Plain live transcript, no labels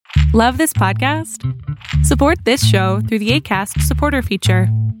Love this podcast? Support this show through the Acast supporter feature.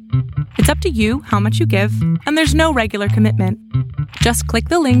 It's up to you how much you give, and there's no regular commitment. Just click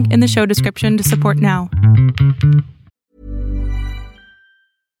the link in the show description to support now.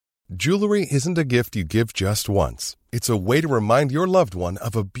 Jewelry isn't a gift you give just once. It's a way to remind your loved one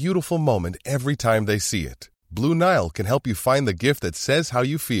of a beautiful moment every time they see it. Blue Nile can help you find the gift that says how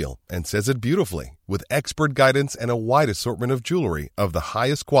you feel and says it beautifully, with expert guidance and a wide assortment of jewelry of the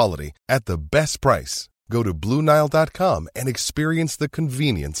highest quality at the best price. Go to BlueNile.com and experience the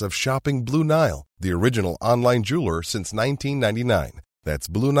convenience of shopping Blue Nile, the original online jeweler since 1999. That's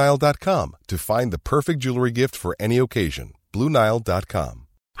BlueNile.com to find the perfect jewelry gift for any occasion. BlueNile.com.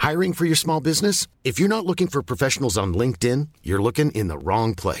 Hiring for your small business? If you're not looking for professionals on LinkedIn, you're looking in the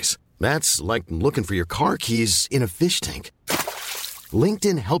wrong place. That's like looking for your car keys in a fish tank.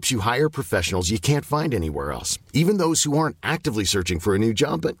 LinkedIn helps you hire professionals you can't find anywhere else, even those who aren't actively searching for a new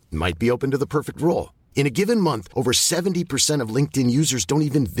job but might be open to the perfect role. In a given month, over 70% of LinkedIn users don't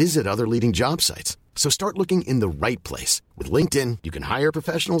even visit other leading job sites. So start looking in the right place. With LinkedIn, you can hire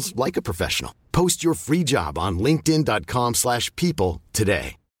professionals like a professional. Post your free job on linkedin.com/people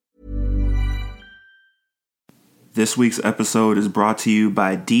today. This week's episode is brought to you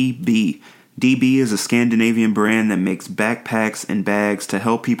by DB. DB is a Scandinavian brand that makes backpacks and bags to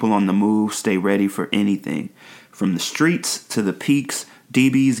help people on the move stay ready for anything. From the streets to the peaks,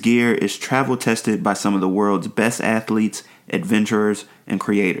 DB's gear is travel tested by some of the world's best athletes, adventurers, and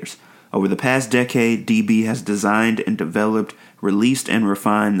creators. Over the past decade, DB has designed and developed, released and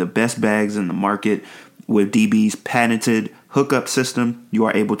refined the best bags in the market. With DB's patented hookup system, you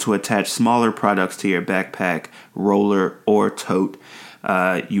are able to attach smaller products to your backpack, roller, or tote.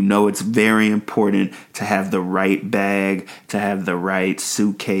 It's very important to have the right bag, to have the right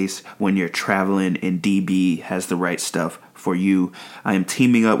suitcase when you're traveling, and DB has the right stuff for you. I am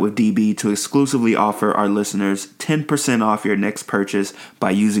teaming up with DB to exclusively offer our listeners 10% off your next purchase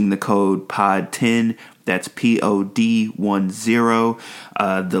by using the code POD10. That's POD10.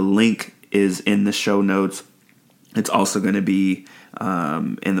 The link is in the show notes. It's also going to be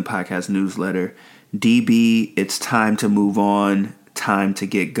in the podcast newsletter. DB, it's time to move on. Time to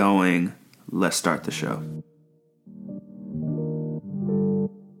get going. Let's start the show.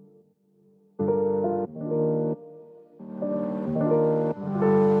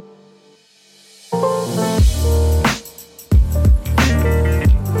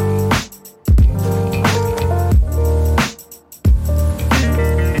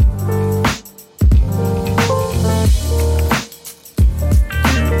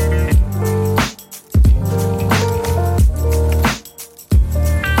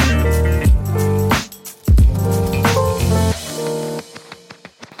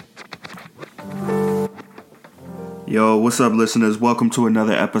 Yo, what's up, listeners? Welcome to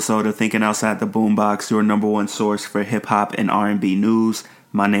another episode of Thinking Outside the Boombox, your number one source for hip-hop and R&B news.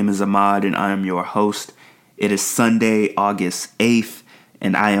 My name is Ahmad, and I am your host. It is Sunday, August 8th,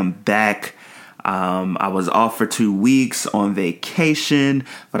 and I am back. I was off for 2 weeks on vacation,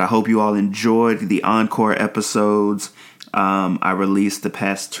 but I hope you all enjoyed the encore episodes I released the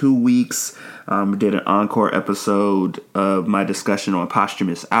past 2 weeks. Did an encore episode of my discussion on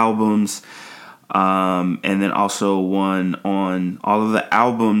posthumous albums. And then also one on all of the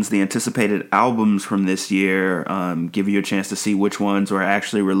albums, the anticipated albums from this year, give you a chance to see which ones were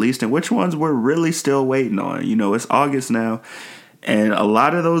actually released and which ones we're really still waiting on. You know, it's August now, and a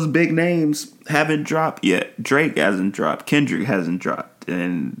lot of those big names haven't dropped yet. Drake hasn't dropped, Kendrick hasn't dropped,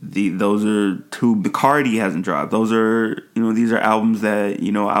 and those are two. Cardi hasn't dropped. Those are, these are albums that,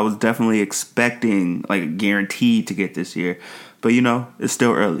 I was definitely expecting, like, guaranteed to get this year, but it's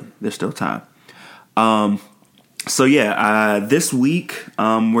still early. There's still time. This week,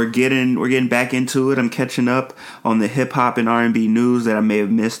 we're getting back into it. I'm catching up on the hip hop and R&B news that I may have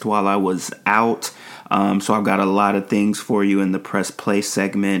missed while I was out. So I've got a lot of things for you in the press play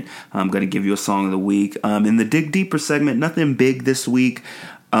segment. I'm going to give you a song of the week. In the dig deeper segment, nothing big this week.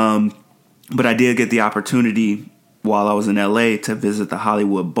 But I did get the opportunity while I was in LA to visit the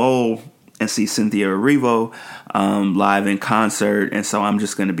Hollywood Bowl and see Cynthia Erivo live in concert. And so I'm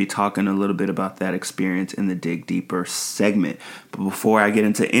just going to be talking a little bit about that experience in the Dig Deeper segment. But before I get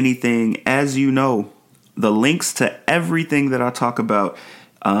into anything, as you know, the links to everything that I talk about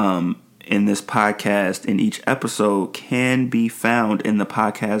in this podcast in each episode can be found in the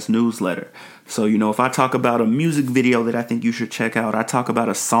podcast newsletter. So, if I talk about a music video that I think you should check out, I talk about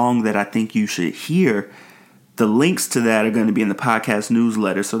a song that I think you should hear, the links to that are going to be in the podcast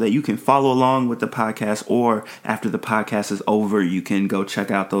newsletter so that you can follow along with the podcast, or after the podcast is over, you can go check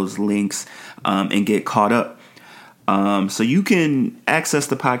out those links and get caught up. So you can access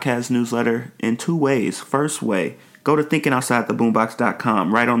the podcast newsletter in two ways. First way, go to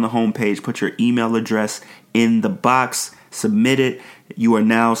thinkingoutsidetheboombox.com. Right on the homepage, put your email address in the box, submit it. You are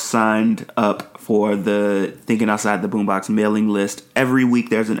now signed up for the Thinking Outside the Boombox mailing list. Every week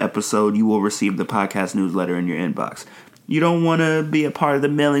there's an episode. You will receive the podcast newsletter in your inbox. You don't want to be a part of the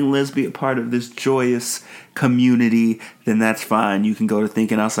mailing list, be a part of this joyous community, then that's fine. You can go to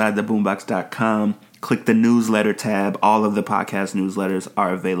thinkingoutsidetheboombox.com, click the newsletter tab. All of the podcast newsletters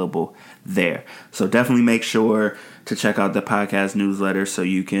are available there. So definitely make sure to check out the podcast newsletter so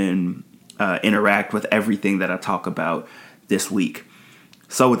you can interact with everything that I talk about this week.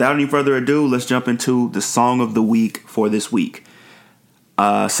 So without any further ado, let's jump into the song of the week for this week.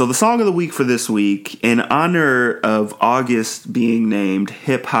 So the song of the week for this week, in honor of August being named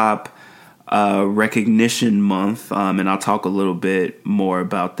Hip Hop Recognition Month, and I'll talk a little bit more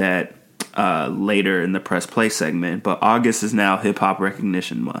about that later in the Press Play segment, but August is now Hip Hop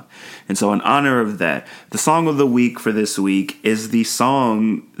Recognition Month. And so in honor of that, the song of the week for this week is the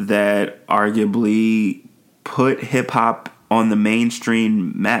song that arguably put hip hop on the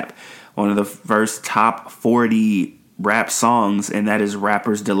mainstream map, one of the first top 40 rap songs, and that is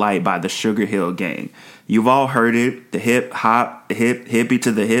Rapper's Delight by the Sugar Hill Gang. You've all heard it, the hip hop, hippie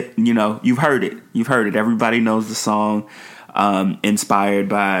to the hip, you've heard it. Everybody knows the song, inspired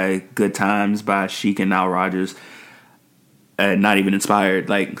by Good Times by Chic and Nile Rodgers. Not even inspired,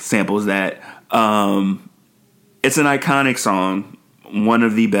 like samples that. It's an iconic song. One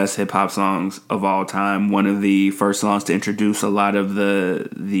of the best hip hop songs of all time. One of the first songs to introduce a lot of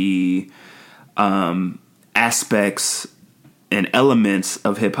the aspects and elements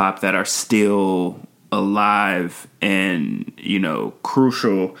of hip hop that are still alive and,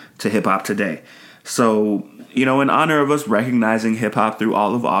 crucial to hip hop today. So, in honor of us recognizing hip hop through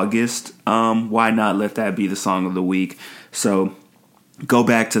all of August, why not let that be the song of the week? So go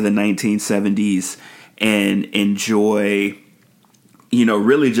back to the 1970s and enjoy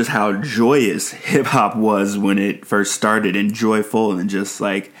really just how joyous hip hop was when it first started, and joyful, and just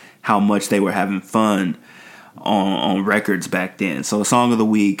like how much they were having fun on records back then. So the song of the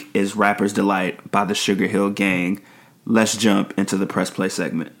week is Rapper's Delight by the Sugar Hill Gang. Let's jump into the Press Play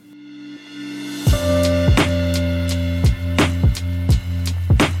segment.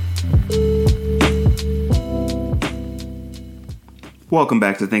 Welcome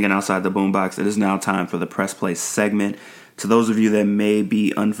back to Thinking Outside the Boombox. It is now time for the Press Play segment. To those of you that may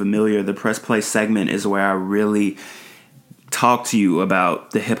be unfamiliar, the Press Play segment is where I really talk to you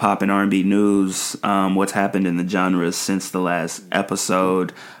about the hip hop and R&B news, what's happened in the genres since the last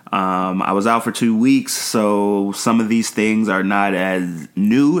episode. I was out for 2 weeks, so some of these things are not as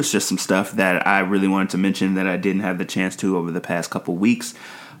new. It's just some stuff that I really wanted to mention that I didn't have the chance to over the past couple weeks.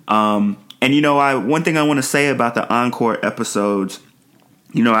 And one thing I want to say about the encore episodes,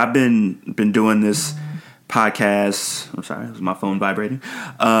 I've been doing this podcast. I'm sorry, it was my phone vibrating.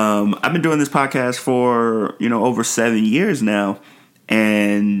 I've been doing this podcast for, over 7 years now.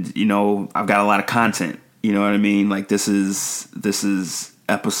 And, I've got a lot of content. You know what I mean? Like this is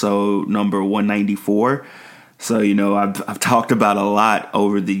episode number 194. So, I've talked about a lot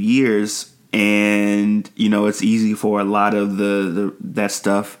over the years, and, it's easy for a lot of that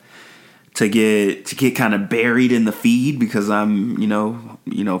stuff to get kind of buried in the feed because I'm,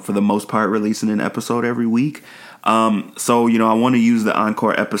 for the most part releasing an episode every week. So, I want to use the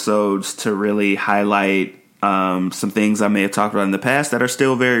encore episodes to really highlight some things I may have talked about in the past that are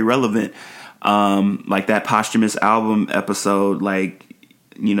still very relevant. Like that posthumous album episode,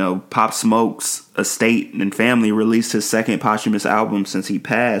 Pop Smoke's estate and family released his second posthumous album since he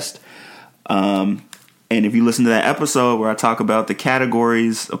passed. And if you listen to that episode where I talk about the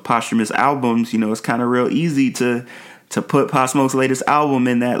categories of posthumous albums, it's kind of real easy to put Pop Smoke's latest album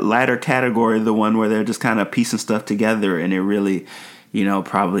in that latter category, the one where they're just kind of piecing stuff together, and it really,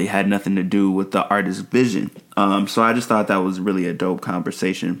 probably had nothing to do with the artist's vision. So I just thought that was really a dope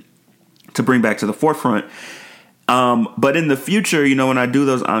conversation to bring back to the forefront. But in the future, when I do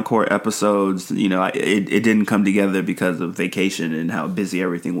those encore episodes, it didn't come together because of vacation and how busy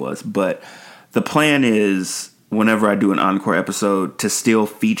everything was. But the plan is, whenever I do an encore episode, to still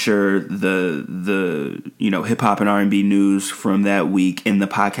feature the hip hop and R&B news from that week in the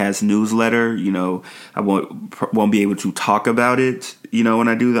podcast newsletter. I won't be able to talk about it, when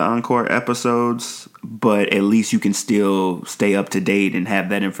I do the encore episodes, but at least you can still stay up to date and have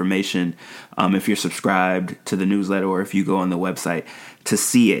that information if you're subscribed to the newsletter or if you go on the website to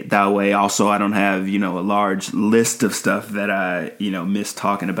see it. That way, also, I don't have, a large list of stuff that I, miss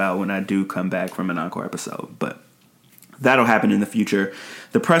talking about when I do come back from an encore episode. But that'll happen in the future.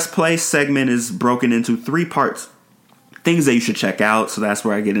 The Press Play segment is broken into 3 parts. things that you should check out. So that's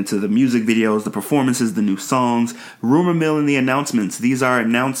where I get into the music videos, the performances, the new songs, rumor mill, and the announcements. These are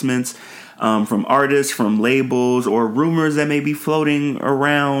announcements from artists, from labels, or rumors that may be floating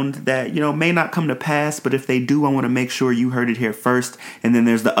around that, may not come to pass. But if they do, I want to make sure you heard it here first. And then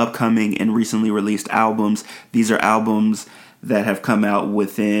there's the upcoming and recently released albums. These are albums that have come out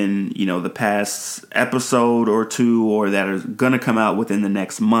within, the past episode or two, or that are going to come out within the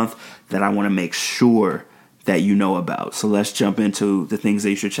next month that I want to make sure that you know about. So let's jump into the things that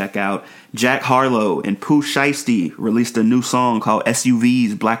you should check out. Jack Harlow and Pooh Shiesty released a new song called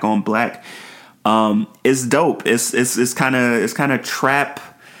SUVs Black on Black. It's dope. It's kind of trap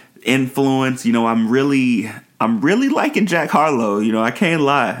influence. I'm really liking Jack Harlow. I can't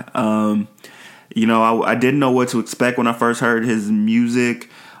lie. I didn't know what to expect when I first heard his music,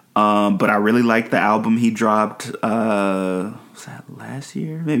 but I really liked the album he dropped, was that last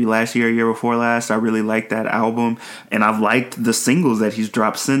year? Maybe last year, year before last. I really liked that album, and I've liked the singles that he's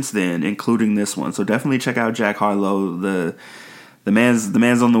dropped since then, including this one. So definitely check out Jack Harlow. The man's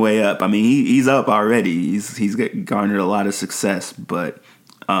on the way up. I mean, he's up already. He's garnered a lot of success, but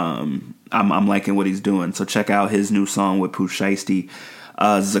I'm liking what he's doing. So check out his new song with Pooh Shiesty.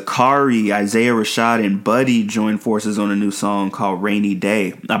 Zakari, Isaiah Rashad, and Buddy joined forces on a new song called Rainy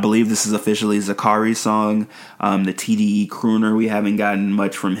Day. I believe this is officially Zakari's song, the TDE crooner. We haven't gotten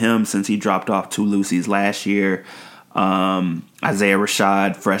much from him since he dropped off Two Lucy's last year. Isaiah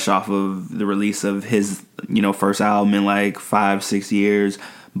Rashad, fresh off of the release of his, first album in like 5-6 years.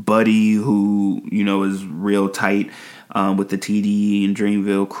 Buddy, who, is real tight with the TDE and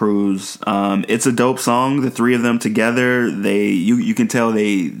Dreamville crews. It's a dope song. The three of them together, you can tell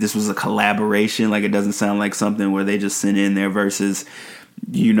this was a collaboration. Like, it doesn't sound like something where they just sent in their verses,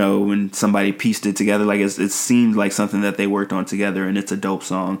 when somebody pieced it together. Like, it seemed like something that they worked on together, and it's a dope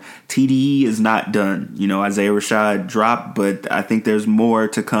song. TDE is not done. Isaiah Rashad dropped, but I think there's more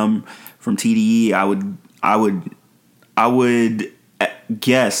to come from TDE. I would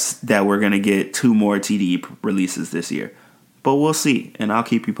guess that we're going to get 2 more TDE releases this year, but we'll see, and I'll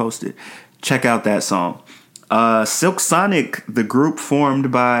keep you posted. Check out that song. Silk Sonic, the group formed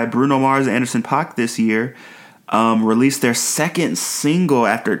by Bruno Mars and Anderson .Paak this year, released their second single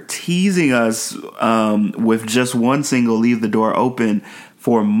after teasing us with just one single, Leave the Door Open,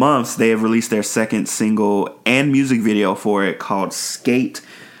 for months. They have released their second single and music video for it called Skate.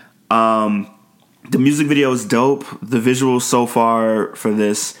 The music video is dope. The visuals so far for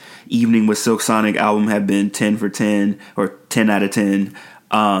this Evening with Silk Sonic album have been 10 for 10, or 10 out of 10.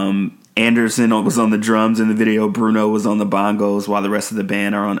 Anderson was on the drums in the video. Bruno was on the bongos, while the rest of the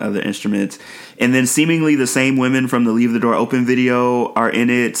band are on other instruments. And then seemingly the same women from the Leave the Door Open video are in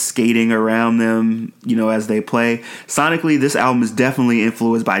it, skating around them, as they play. Sonically, this album is definitely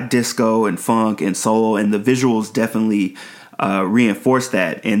influenced by disco and funk and soul, and the visuals definitely reinforce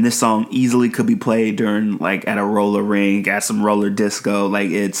that. And this song easily could be played during, like, at a roller rink, at some roller disco. Like,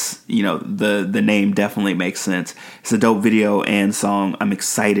 it's, the name definitely makes sense. It's a dope video and song. I'm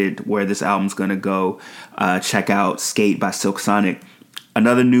excited where this album's gonna go. Check out Skate by Silk Sonic.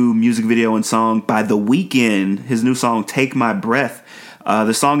 Another new music video and song by The Weeknd, his new song Take My Breath.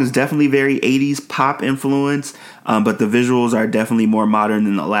 The song is definitely very 80s pop influence, but the visuals are definitely more modern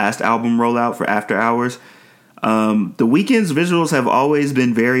than the last album rollout for After Hours. The Weeknd's visuals have always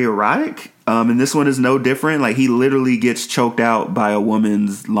been very erotic, and this one is no different. Like, he literally gets choked out by a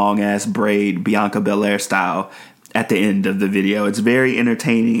woman's long-ass braid, Bianca Belair style, at the end of the video. It's very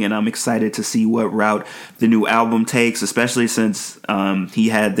entertaining, and I'm excited to see what route the new album takes, especially since he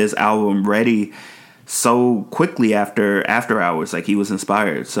had this album ready so quickly after Hours. Like, he was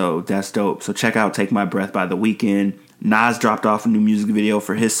inspired, so that's dope. So check out Take My Breath by The Weeknd. Nas dropped off a new music video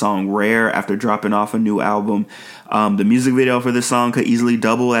for his song Rare after dropping off a new album. The music video for this song could easily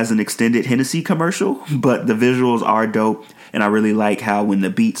double as an extended Hennessy commercial, but the visuals are dope, and I really like how when the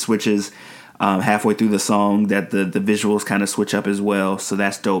beat switches halfway through the song that the visuals kind of switch up as well, so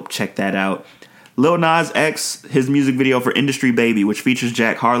that's dope. Check that out. Lil Nas X, his music video for Industry Baby, which features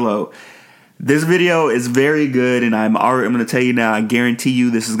Jack Harlow. This video is very good, and I'm going to tell you now, I guarantee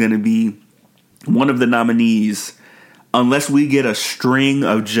you this is going to be one of the nominees. Unless we get a string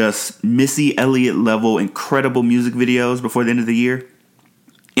of just Missy Elliott level incredible music videos before the end of the year,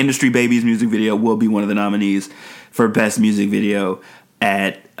 Industry Baby's music video will be one of the nominees for Best Music Video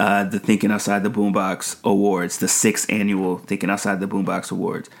at the Thinking Outside the Boombox Awards, the 6th annual Thinking Outside the Boombox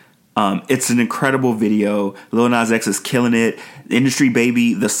Awards. It's an incredible video. Lil Nas X is killing it. Industry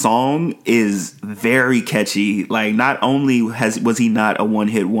Baby, the song is very catchy. Like, not only was he not a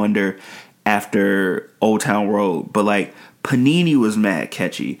one-hit wonder after Old Town Road, but like Panini was mad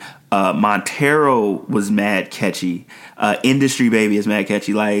catchy. Montero was mad catchy. Industry Baby is mad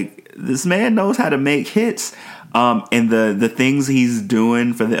catchy. Like, this man knows how to make hits. And the things he's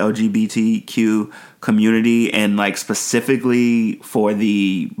doing for the LGBTQ community, and like specifically for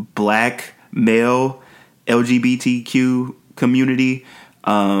the black male LGBTQ community,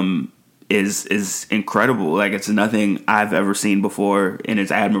 is incredible. Like, it's nothing I've ever seen before, and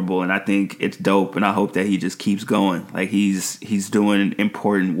it's admirable, and I think it's dope, and I hope that he just keeps going. Like, he's doing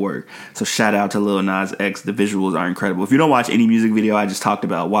important work. So shout out to Lil Nas X. The visuals are incredible. If you don't watch any music video I just talked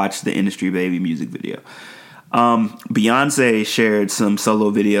about, watch the Industry Baby music video. Beyonce shared some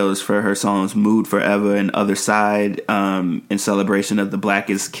solo videos for her songs Mood Forever and Other Side, in celebration of the Black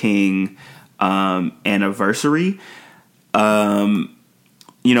is King anniversary.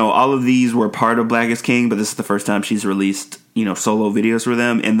 All of these were part of Black is King, but this is the first time she's released, solo videos for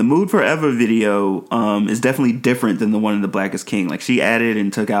them. And the Mood Forever video is definitely different than the one in the Black is King. Like, she added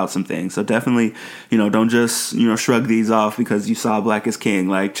and took out some things. So definitely, don't just, shrug these off because you saw Black is King.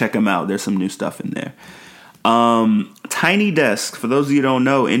 Like, check them out. There's some new stuff in there. Tiny Desk, for those of you who don't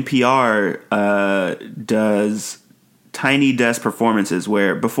know, NPR does Tiny Desk performances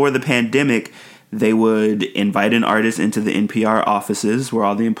where before the pandemic, they would invite an artist into the NPR offices where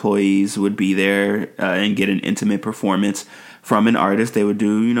all the employees would be there and get an intimate performance from an artist. They would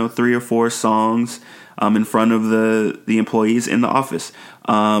do, 3 or 4 songs in front of the employees in the office.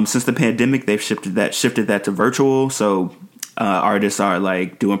 Since the pandemic, they've shifted that to virtual. So artists are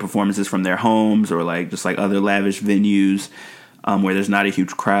like doing performances from their homes or like just like other lavish venues where there's not a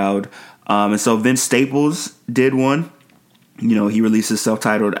huge crowd. And so Vince Staples did one. He released his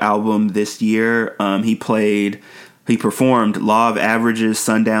self-titled album this year. He performed Law of Averages,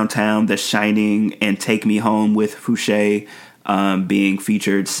 Sundown Town, The Shining, and Take Me Home with Fouché being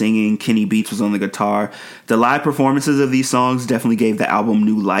featured singing. Kenny Beats was on the guitar. The live performances of these songs definitely gave the album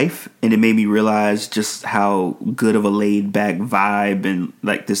new life, and it made me realize just how good of a laid back vibe and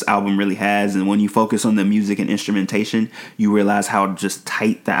like this album really has. And when you focus on the music and instrumentation, you realize how just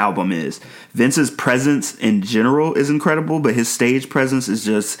tight the album is. Vince's presence in general is incredible, but his stage presence is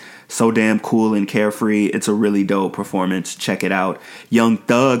just so damn cool and carefree. It's a really dope performance. Check it out. Young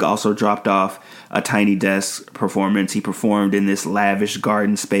Thug also dropped off a Tiny Desk performance. He performed in this lavish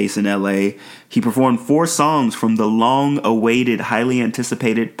garden space in LA. He performed 4 songs from the long-awaited, highly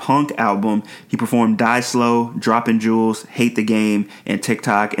anticipated Punk album. He performed Die Slow, Droppin' Jewels, Hate the Game, and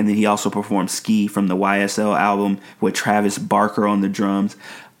TikTok. And then he also performed Ski from the YSL album with Travis Barker on the drums.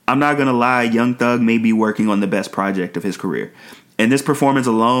 I'm not going to lie, Young Thug may be working on the best project of his career. And this performance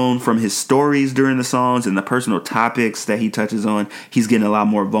alone, from his stories during the songs and the personal topics that he touches on, he's getting a lot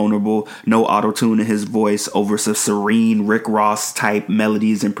more vulnerable. No auto-tune in his voice, over some serene Rick Ross type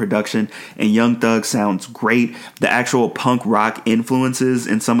melodies and production. And Young Thug sounds great. The actual punk rock influences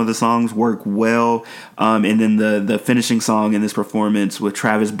in some of the songs work well. And then the finishing song in this performance with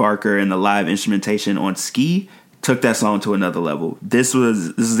Travis Barker and the live instrumentation on Ski took that song to another level. This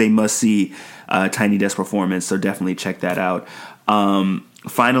is a must-see Tiny Desk performance, so definitely check that out.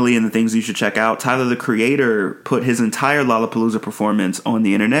 Finally, in the things you should check out, Tyler, the Creator, put his entire Lollapalooza performance on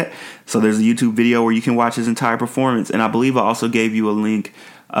the internet. So there's a YouTube video where you can watch his entire performance. And I believe I also gave you a link,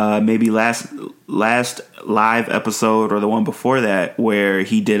 maybe last live episode or the one before that, where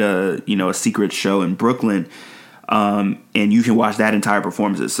he did a secret show in Brooklyn. And you can watch that entire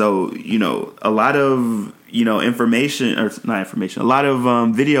performance. So, a lot of, a lot of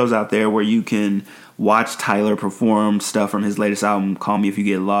videos out there where you can watch Tyler perform stuff from his latest album, Call Me If You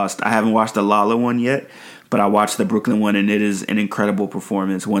Get Lost. I haven't watched the Lolla one yet, but I watched the Brooklyn one, and it is an incredible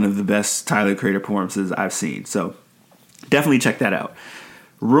performance. One of the best Tyler Creator performances I've seen. So definitely check that out.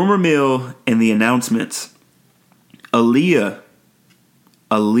 Rumor mill and the announcements. Aaliyah's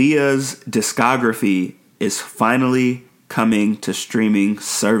discography is finally coming to streaming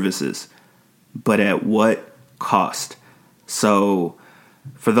services, but at what cost? So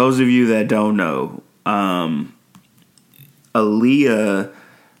for those of you that don't know, Aaliyah,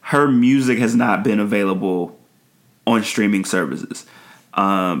 her music has not been available on streaming services.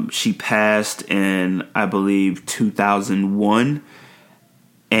 She passed in, I believe, 2001.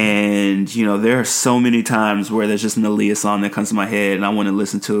 And, there are so many times where there's just an Aaliyah song that comes to my head and I want to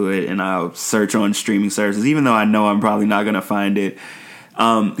listen to it, and I'll search on streaming services, even though I know I'm probably not going to find it.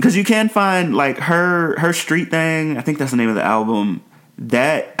 Because you can find like her Street Thing. I think that's the name of the album.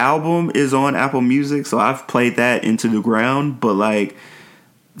 That album is on Apple Music, so I've played that into the ground, but like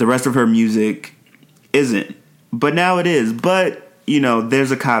the rest of her music isn't. But now it is. But,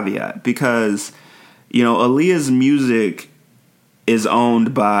 there's a caveat, because, Aaliyah's music is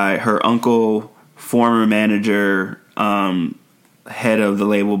owned by her uncle, former manager, head of the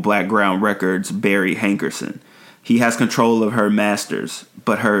label Blackground Records, Barry Hankerson. He has control of her masters,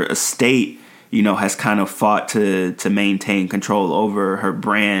 but her estate, has kind of fought to maintain control over her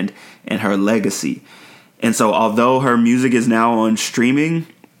brand and her legacy. And so although her music is now on streaming,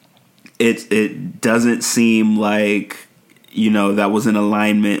 it doesn't seem like, that was in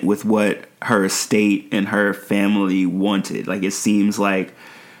alignment with what her estate and her family wanted. Like, it seems like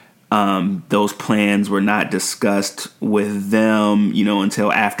those plans were not discussed with them,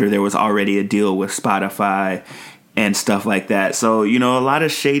 until after there was already a deal with Spotify and stuff like that. So, a lot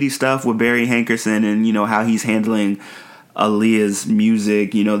of shady stuff with Barry Hankerson and, how he's handling Aaliyah's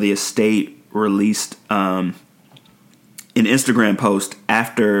music. The estate released an Instagram post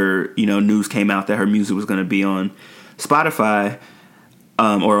after, news came out that her music was going to be on Spotify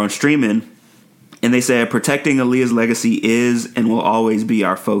or on streaming. And they said, protecting Aaliyah's legacy is and will always be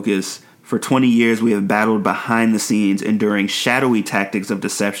our focus. For 20 years, we have battled behind the scenes, enduring shadowy tactics of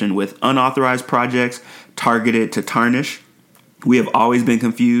deception with unauthorized projects targeted to tarnish. We have always been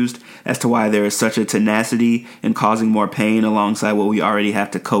confused as to why there is such a tenacity in causing more pain alongside what we already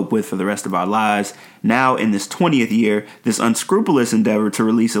have to cope with for the rest of our lives. Now, in this 20th year, this unscrupulous endeavor to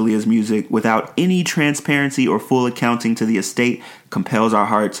release Aaliyah's music without any transparency or full accounting to the estate compels our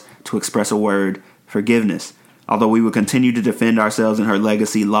hearts to express a word: forgiveness. Although we will continue to defend ourselves and her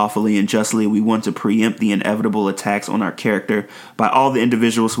legacy lawfully and justly, we want to preempt the inevitable attacks on our character by all the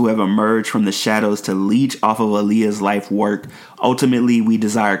individuals who have emerged from the shadows to leech off of Aaliyah's life work. Ultimately, we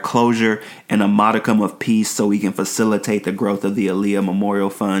desire closure and a modicum of peace so we can facilitate the growth of the Aaliyah Memorial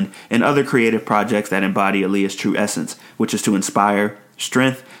Fund and other creative projects that embody Aaliyah's true essence, which is to inspire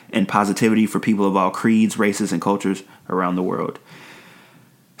strength and positivity for people of all creeds, races, and cultures around the world.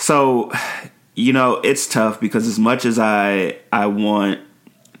 So, it's tough because as much as I want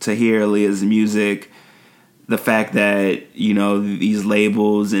to hear Aaliyah's music, the fact that, these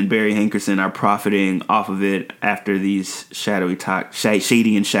labels and Barry Hankerson are profiting off of it after these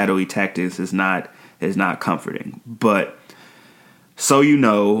shady and shadowy tactics is not comforting. But so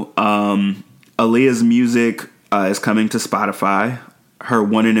Aaliyah's music is coming to Spotify. Her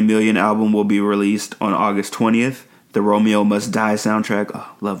 1 in a Million album will be released on August 20th. The Romeo Must Die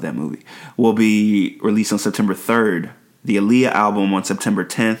soundtrack, love that movie, will be released on September 3rd. The Aaliyah album on September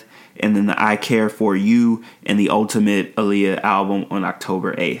 10th. And then the I Care For You and the Ultimate Aaliyah album on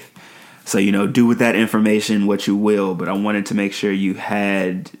October 8th. So, do with that information what you will. But I wanted to make sure you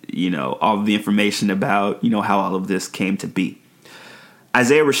had, all of the information about, how all of this came to be.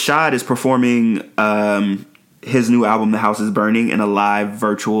 Isaiah Rashad is performing his new album, The House Is Burning, in a live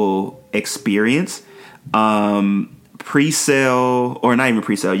virtual experience. Pre-sale, or not even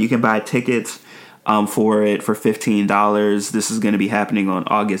pre-sale, you can buy tickets for it for $15. This is going to be happening on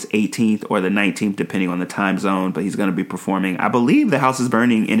August 18th or the 19th, depending on the time zone. But he's going to be performing, I believe, The House Is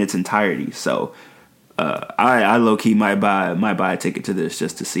Burning in its entirety. So I low-key might buy a ticket to this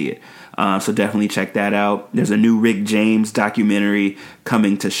just to see it. So definitely check that out. There's a new Rick James documentary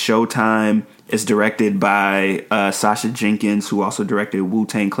coming to Showtime. It's directed by Sasha Jenkins, who also directed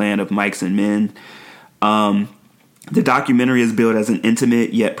Wu-Tang Clan of Mics and Men. The documentary is billed as an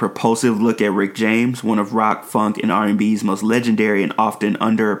intimate yet propulsive look at Rick James, one of rock, funk, and R&B's most legendary and often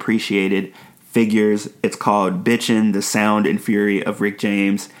underappreciated figures. It's called Bitchin': The Sound and Fury of Rick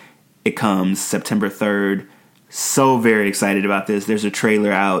James. It comes September 3rd. So very excited about this. There's a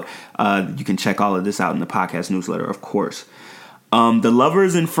trailer out. You can check all of this out in the podcast newsletter, of course. The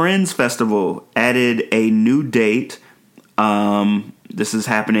Lovers and Friends Festival added a new date. This is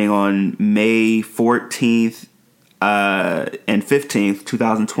happening on May 14th and 15th,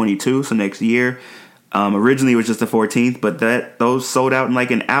 2022, so next year. Originally it was just the 14th, but those sold out in like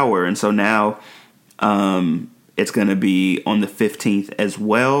an hour, and so now it's going to be on the 15th as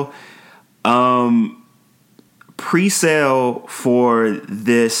well. Pre-sale for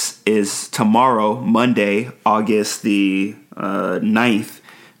this is tomorrow, Monday, August the 9th.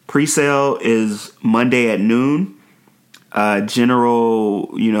 Pre-sale is Monday at noon.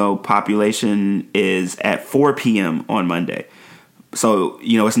 General, population is at 4 p.m. on Monday. So,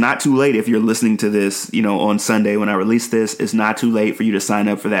 it's not too late if you're listening to this, on Sunday when I release this. It's not too late for you to sign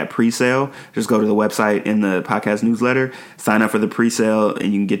up for that pre-sale. Just go to the website in the podcast newsletter, sign up for the pre-sale,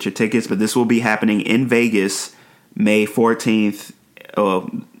 and you can get your tickets. But this will be happening in Vegas May 14th. Oh,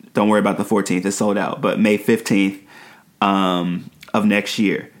 don't worry about the 14th. It's sold out. But May 15th of next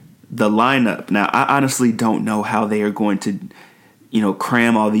year. The lineup. Now, I honestly don't know how they are going to,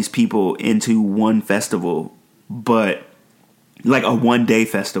 cram all these people into one festival, but like a 1-day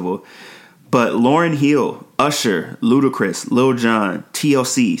festival. But Lauryn Hill, Usher, Ludacris, Lil Jon,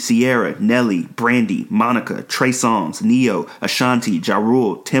 TLC, Ciara, Nelly, Brandy, Monica, Trey Songz, Neo, Ashanti, Ja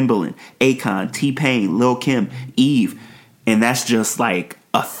Rule, Timbaland, Akon, T-Pain, Lil Kim, Eve. And that's just like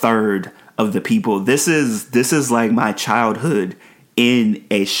a third of the people. This is like my childhood in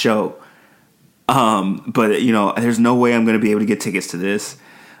a show. But you know, there's no way I'm going to be able to get tickets to this.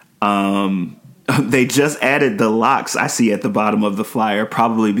 They just added the Lox I see at the bottom of the flyer,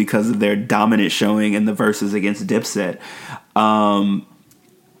 probably because of their dominant showing in the Versus against Dipset.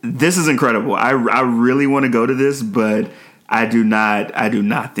 This is incredible. I really want to go to this, but I do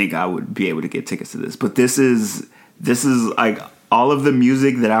not think I would be able to get tickets to this. But this is like all of the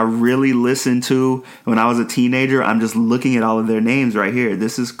music that I really listened to when I was a teenager. I'm just looking at all of their names right here.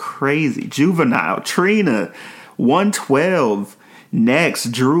 This is crazy. Juvenile, Trina, 112,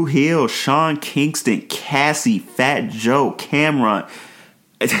 Next, Drew Hill, Sean Kingston, Cassie, Fat Joe, Cameron.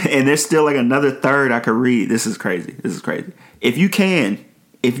 And there's still like another third I could read. This is crazy. If you can,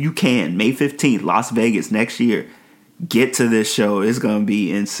 May 15th, Las Vegas next year, get to this show. It's going to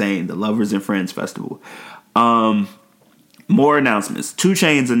be insane. The Lovers and Friends Festival. More announcements. 2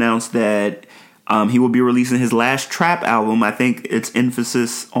 Chainz announced that he will be releasing his last trap album. I think it's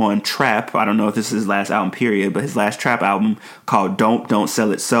emphasis on trap. I don't know if this is his last album, period, but his last trap album called Don't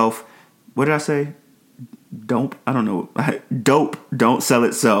Sell Itself. What did I say? Dope? I don't know. Dope, Don't Sell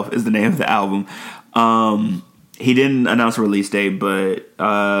Itself is the name of the album. He didn't announce a release date, but,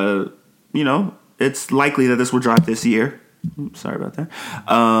 you know, it's likely that this will drop this year. Oops, sorry about that.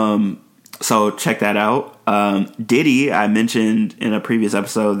 So check that out. Diddy, I mentioned in a previous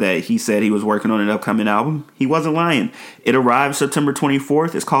episode that he said he was working on an upcoming album. He wasn't lying. It arrived September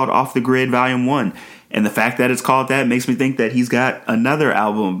 24th. It's called Off the Grid Volume 1. And the fact that it's called that makes me think that he's got another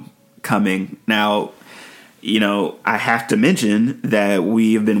album coming. Now, you know, I have to mention that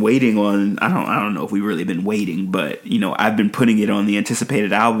we have been waiting on, I don't know if we've really been waiting, but, you know, I've been putting it on the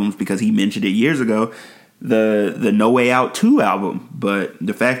anticipated albums because he mentioned it years ago. The No Way Out 2 album, but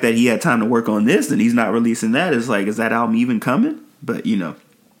the fact that he had time to work on this and he's not releasing that is like, is that album even coming? But you know,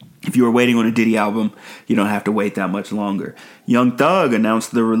 if you were waiting on a Diddy album, you don't have to wait that much longer. Young Thug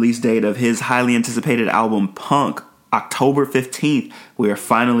announced the release date of his highly anticipated album Punk, October 15th. We are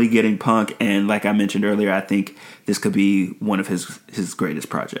finally getting Punk, and like I mentioned earlier, I think this could be one of his greatest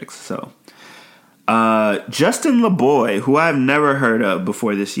projects. So Justin LaBoy, who I've never heard of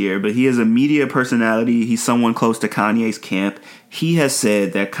before this year, but he is a media personality. He's someone close to Kanye's camp. He has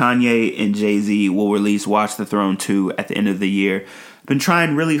said that Kanye and Jay-Z will release Watch the Throne 2 at the end of the year. I've been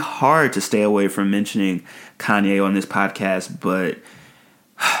trying really hard to stay away from mentioning Kanye on this podcast, but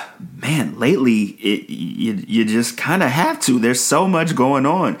man, lately you just kind of have to. There's so much going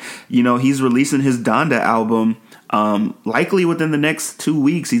on. You know, he's releasing his Donda album likely within the next 2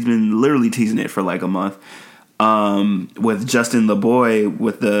 weeks. He's been literally teasing it for like a month. With Justin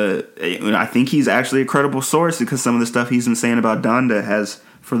LaBoy, I think he's actually a credible source because some of the stuff he's been saying about Donda has,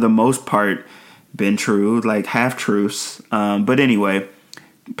 for the most part, been true, like half truths. But anyway,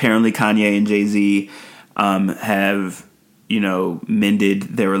 apparently Kanye and Jay-Z have, you know, mended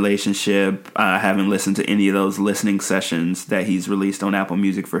their relationship. I haven't listened to any of those listening sessions that he's released on Apple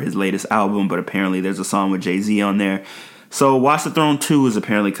Music for his latest album, but apparently there's a song with Jay-Z on there. So Watch the Throne 2 is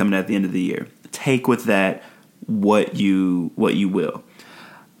apparently coming at the end of the year. Take with that what you will.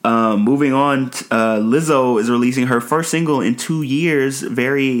 Moving on, Lizzo is releasing her first single in 2 years,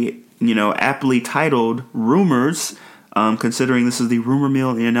 very, you know, aptly titled Rumors. Considering this is the rumor mill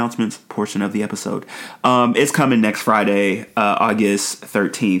and announcements portion of the episode. It's coming next Friday, August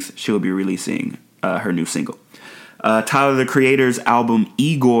 13th. She'll be releasing her new single. Tyler, the Creator's album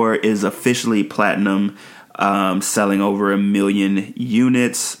Igor is officially platinum, selling over 1 million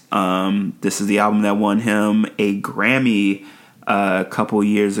units. This is the album that won him a Grammy a couple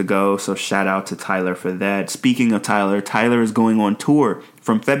years ago, so shout out to Tyler for that. Speaking of Tyler is going on tour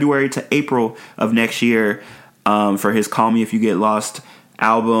from February to April of next year, for his Call Me If You Get Lost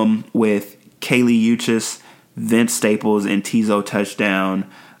album with Kaylee Uchis, Vince Staples, and Tizo Touchdown.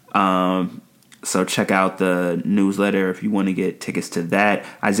 So check out the newsletter if you want to get tickets to that.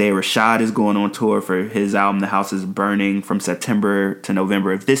 Isaiah Rashad is going on tour for his album The House Is Burning from September to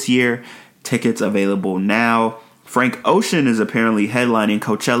November of this year. Tickets available now. Frank Ocean is apparently headlining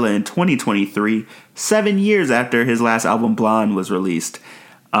Coachella in 2023, 7 years after his last album Blonde was released.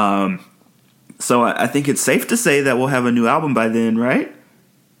 So I think it's safe to say that we'll have a new album by then, right?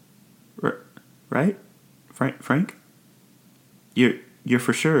 Right? Frank? You're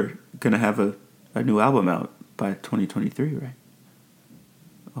for sure going to have a new album out by 2023, right?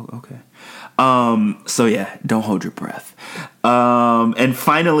 Oh, okay. So yeah, don't hold your breath. And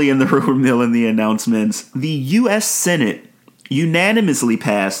finally, in the rumor mill and the announcements, the U.S. Senate unanimously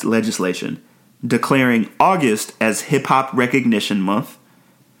passed legislation declaring August as Hip Hop Recognition Month,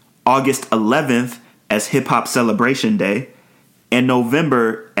 August 11th as Hip Hop Celebration Day, and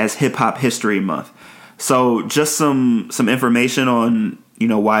November as Hip Hop History Month. So just some information on,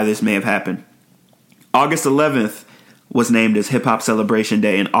 why this may have happened. August 11th was named as Hip Hop Celebration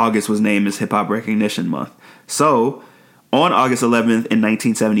Day, and August was named as Hip Hop Recognition Month. So on August 11th in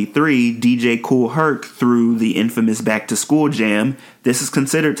 1973, DJ Kool Herc threw the infamous Back to School Jam. This is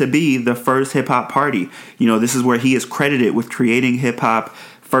considered to be the first hip hop party. This is where he is credited with creating hip hop,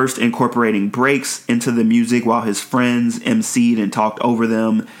 first incorporating breaks into the music while his friends emceed and talked over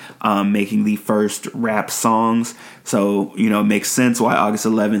them, making the first rap songs. So, it makes sense why August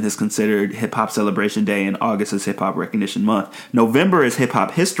 11th is considered Hip Hop Celebration Day and August is Hip Hop Recognition Month. November is Hip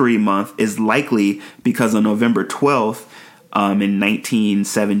Hop History Month is likely because on November 12th in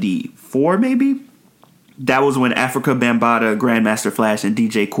 1974, maybe, that was when Africa Bambaataa, Grandmaster Flash, and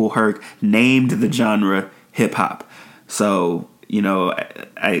DJ Kool Herc named the genre hip hop. So,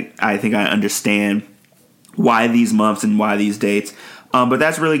 I think I understand why these months and why these dates. But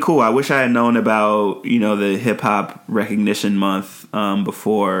that's really cool. I wish I had known about, the Hip Hop Recognition Month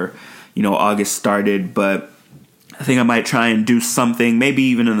before, August started. But I think I might try and do something, maybe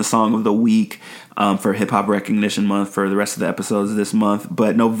even in the Song of the Week for Hip Hop Recognition Month for the rest of the episodes this month.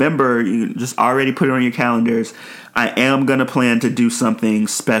 But November, you just already put it on your calendars. I am going to plan to do something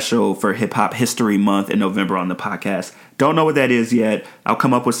special for Hip Hop History Month in November on the podcast. Don't know what that is yet. I'll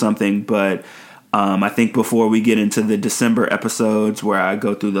come up with something, but I think before we get into the December episodes where I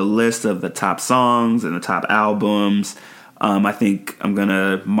go through the list of the top songs and the top albums, I think I'm going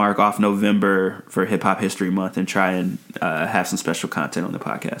to mark off November for Hip Hop History Month and try and have some special content on the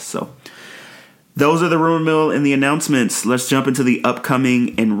podcast. So those are the rumor mill and the announcements. Let's jump into the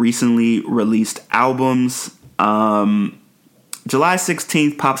upcoming and recently released albums. July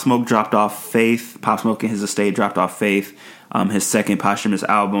 16th, Pop Smoke dropped off Faith. Pop Smoke and his estate dropped off Faith, his second posthumous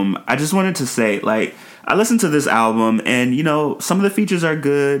album. I just wanted to say, I listened to this album and, some of the features are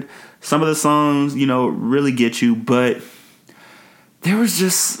good. Some of the songs, really get you. But there was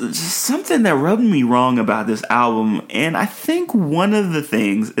just something that rubbed me wrong about this album. And I think one of the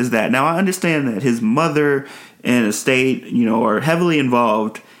things is that, now I understand that his mother and estate, are heavily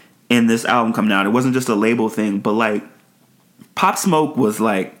involved in this album coming out. It wasn't just a label thing, but Pop Smoke was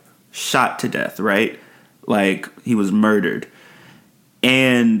shot to death, right? He was murdered.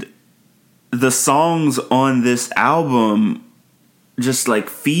 And the songs on this album just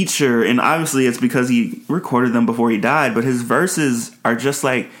feature, and obviously it's because he recorded them before he died, but his verses are just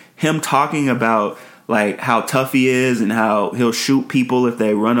him talking about how tough he is and how he'll shoot people if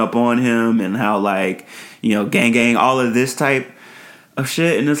they run up on him and how gang, all of this type of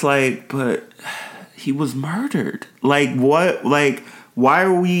shit. And it's but he was murdered. What? Why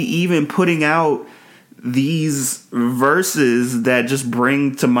are we even putting out these verses that just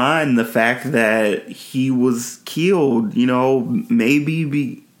bring to mind the fact that he was killed?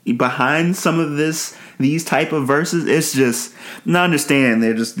 Maybe behind some of these type of verses. It's just, I understand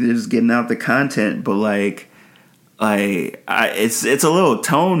they're just getting out the content, but it's a little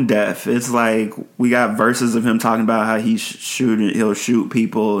tone deaf. It's we got verses of him talking about how he'll shoot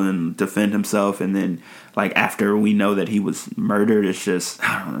people and defend himself, and then after we know that he was murdered, it's just,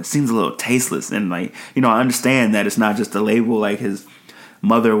 I don't know, it seems a little tasteless. And I understand that it's not just a label. His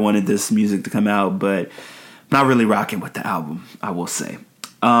mother wanted this music to come out, but not really rocking with the album, I will say.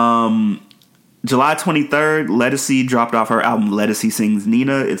 July 23rd, Ledisi dropped off her album Ledisi Sings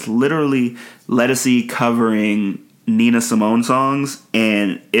Nina. It's literally Ledisi covering Nina Simone songs,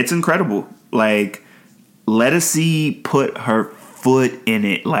 and it's incredible. Ledisi put her foot in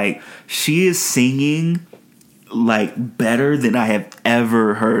it. She is singing better than I have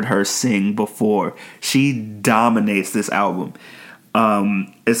ever heard her sing before. She dominates this album.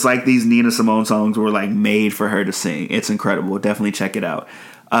 It's these Nina Simone songs were made for her to sing. It's incredible. Definitely check it out.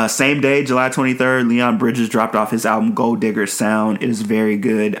 Same day, July 23rd, Leon Bridges dropped off his album Gold Digger Sound. It is very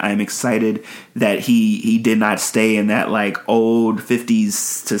good. I am excited that he did not stay in that old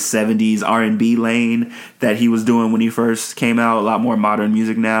 50s to 70s R&B lane that he was doing when he first came out. A lot more modern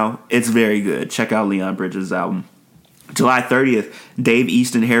music now. It's very good. Check out Leon Bridges' album. July 30th, Dave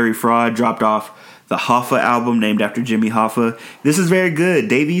East and Harry Fraud dropped off the Hoffa album named after Jimmy Hoffa. This is very good.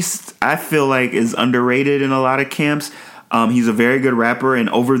 Dave East, I feel is underrated in a lot of camps. He's a very good rapper, and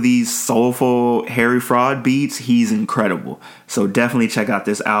over these soulful Harry Fraud beats, he's incredible. So definitely check out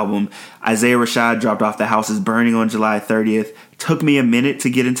this album. Isaiah Rashad dropped off The House is Burning on July 30th. Took me a minute to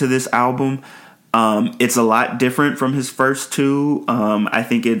get into this album. It's a lot different from his first two. I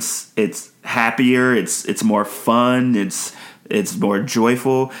think it's happier. It's more fun. It's more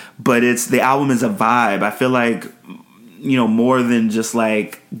joyful. But the album is a vibe. I feel like, more than just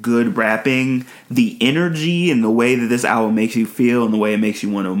like good rapping, the energy and the way that this album makes you feel and the way it makes you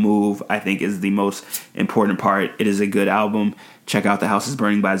want to move, I think is the most important part. It is a good album. Check out The House is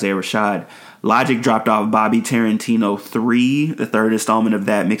Burning by Isaiah Rashad. Logic dropped off Bobby Tarantino 3, the third installment of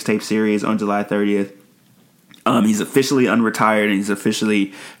that mixtape series, on July 30th. He's officially unretired and he's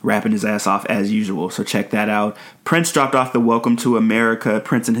officially rapping his ass off as usual, so check that out. Prince dropped off the Welcome to America.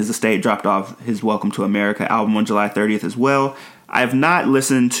 Prince and his estate dropped off his Welcome to America album on July 30th as well. I have not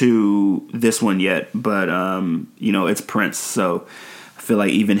listened to this one yet, but it's Prince, so I feel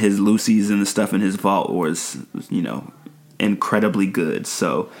like even his Lucy's and the stuff in his vault was incredibly good.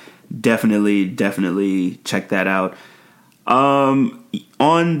 So definitely check that out. On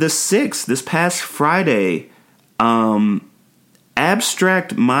the 6th, this past Friday,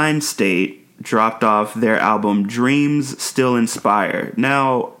 Abstract Mind State dropped off their album Dreams Still Inspire.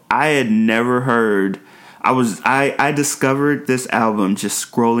 Now, I had never heard, I discovered this album just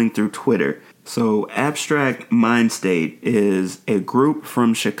scrolling through Twitter. So Abstract Mind State is a group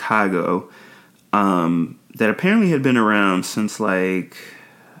from Chicago that apparently had been around since I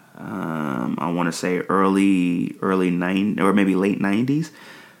want to say early 90s or maybe late 90s.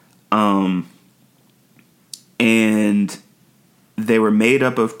 And they were made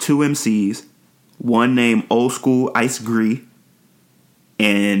up of two MCs, one named Old School Ice Gree,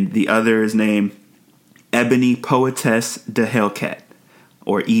 and the other is named Ebony Poetess de Hellcat,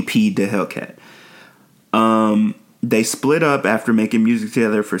 or EP de Hellcat. They split up after making music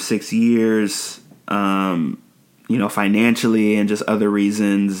together for 6 years. Financially and just other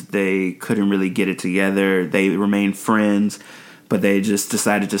reasons, they couldn't really get it together. They remained friends, but they just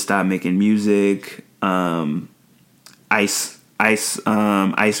decided to stop making music. Ice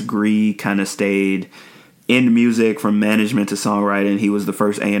Gree kind of stayed in music from management to songwriting. He was the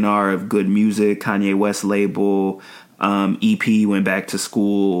first A&R of Good Music, Kanye West label. EP went back to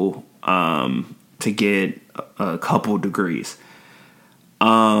school to get a couple degrees.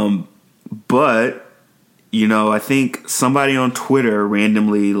 But I think somebody on Twitter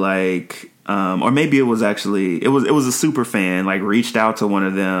randomly or maybe it was a super fan, reached out to one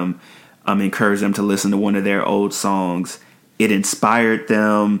of them, encouraged them to listen to one of their old songs. It inspired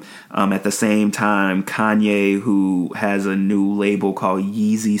them. At the same time, Kanye, who has a new label called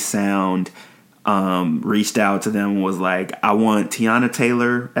Yeezy Sound, reached out to them and was like, I want Tiana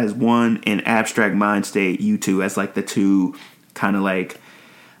Taylor as one and Abstract Mind State, you two, as the two kind of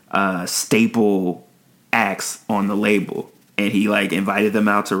staple acts on the label. And he invited them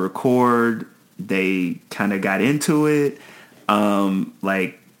out to record. They kind of got into it,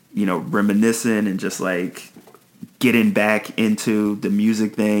 reminiscing and just getting back into the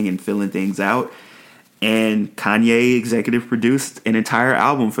music thing and filling things out. And Kanye executive produced an entire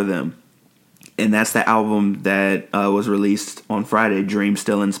album for them. And that's the album that was released on Friday, Dreams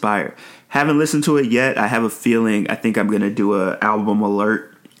Still Inspire. Haven't listened to it yet. I have a feeling I think I'm going to do a album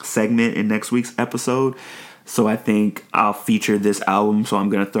alert segment in next week's episode. So I think I'll feature this album. So I'm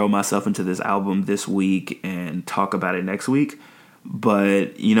going to throw myself into this album this week and talk about it next week.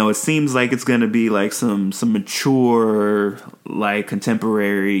 But, it seems like it's going to be some mature,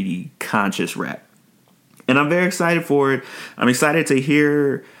 contemporary, conscious rap. And I'm very excited for it. I'm excited to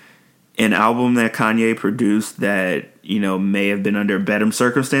hear an album that Kanye produced that, may have been under better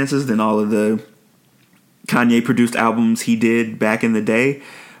circumstances than all of the Kanye produced albums he did back in the day.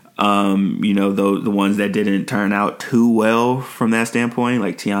 The ones that didn't turn out too well from that standpoint,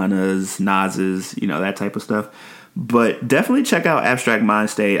 like Tiana's, Nas's, that type of stuff. But definitely check out Abstract Mind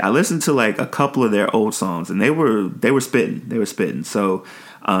State. I listened to a couple of their old songs, and they were spitting. So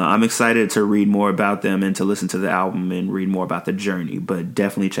I'm excited to read more about them and to listen to the album and read more about the journey. But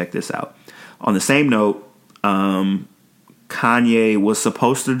definitely check this out. On the same note, Kanye was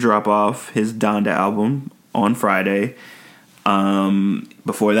supposed to drop off his Donda album on Friday.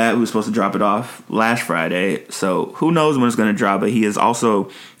 Before that, he was supposed to drop it off last Friday. So who knows when it's going to drop, but he is also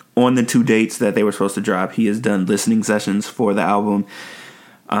on the two dates that they were supposed to drop. He has done listening sessions for the album.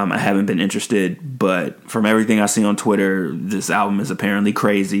 I haven't been interested, but from everything I see on Twitter, this album is apparently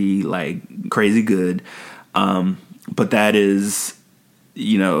crazy good. But that is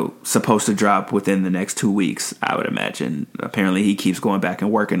supposed to drop within the next 2 weeks, I would imagine. Apparently he keeps going back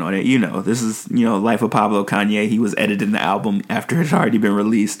and working on it. This is, Life of Pablo Kanye. He was editing the album after it had already been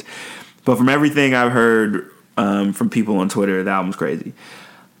released. But from everything I've heard from people on Twitter, the album's crazy.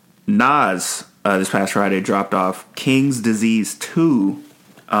 Nas, this past Friday, dropped off King's Disease 2,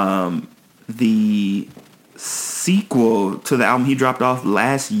 the sequel to the album he dropped off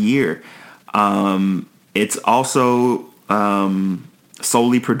last year. It's also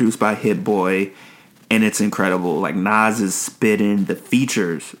solely produced by Hit Boy, and it's incredible. Like, Nas is spitting. The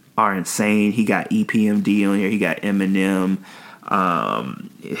features are insane. He got EPMD on here. He got Eminem.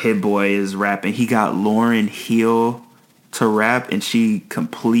 Hit Boy is rapping. He got Lauryn Hill to rap, and she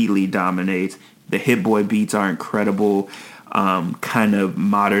completely dominates. The Hit Boy beats are incredible, kind of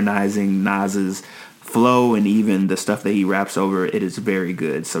modernizing Nas's flow, and even the stuff that he raps over, it is very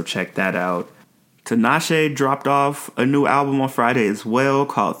good. So check that out. Tinashe dropped off a new album on Friday as well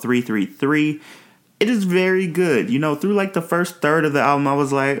called 333. It is very good. Through like the first third of the album, I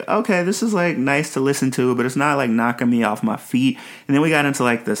was like, okay, this is like nice to listen to, but it's not like knocking me off my feet. And then we got into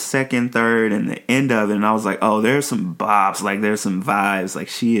like the second, third, and the end of it, and I was like, oh, there's some bops, like there's some vibes. Like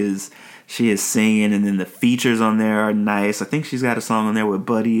she is singing, and then the features on there are nice. I think she's got a song on there with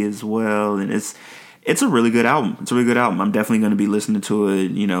Buddy as well, and it's a really good album. It's a really good album. I'm definitely going to be listening to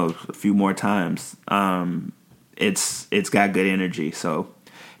it, a few more times. It's got good energy, so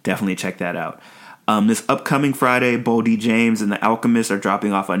definitely check that out. This upcoming Friday, Boldy James and The Alchemist are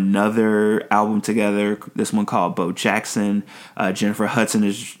dropping off another album together. This one called Bo Jackson. Jennifer Hudson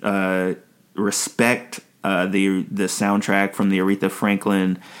is Respect. The soundtrack from the Aretha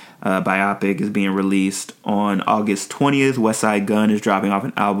Franklin biopic is being released on August 20th. Westside Gunn is dropping off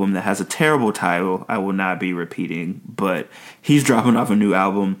an album that has a terrible title I will not be repeating, but he's dropping off a new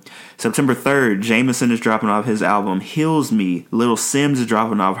album. September 3rd, Jameson is dropping off his album Heals Me. Little Sims is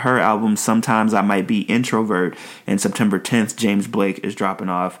dropping off her album Sometimes I Might Be Introvert. And September 10th, James Blake is dropping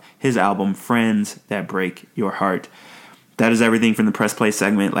off his album Friends That Break Your Heart. That is everything from the Press Play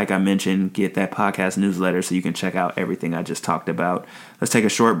segment. Like I mentioned, get that podcast newsletter so you can check out everything I just talked about. Let's take a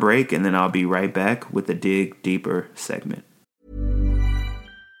short break, and then I'll be right back with the Dig Deeper segment.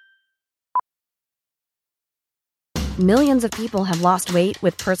 Millions of people have lost weight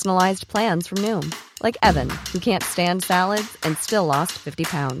with personalized plans from Noom. Like Evan, who can't stand salads and still lost 50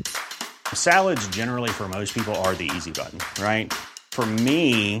 pounds. Salads generally for most people are the easy button, right? For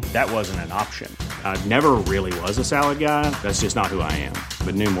me, that wasn't an option. I never really was a salad guy. That's just not who I am.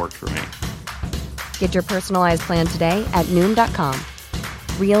 But Noom worked for me. Get your personalized plan today at Noom.com.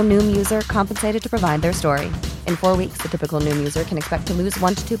 Real Noom user compensated to provide their story. In 4 weeks, the typical Noom user can expect to lose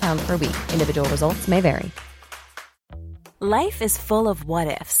 1 to 2 pounds per week. Individual results may vary. Life is full of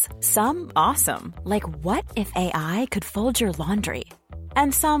what-ifs. Some awesome. Like, what if AI could fold your laundry?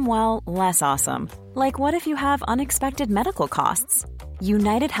 And some, well, less awesome. Like, what if you have unexpected medical costs?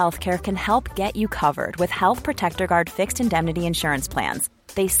 United Healthcare can help get you covered with Health Protector Guard fixed indemnity insurance plans.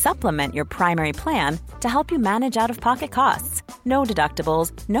 They supplement your primary plan to help you manage out-of-pocket costs. No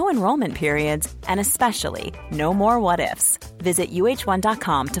deductibles, no enrollment periods, and especially no more what-ifs. Visit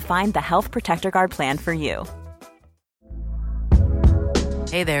UH1.com to find the Health Protector Guard plan for you.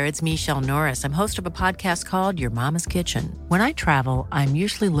 Hey there, it's Michelle Norris. I'm host of a podcast called Your Mama's Kitchen. When I travel, I'm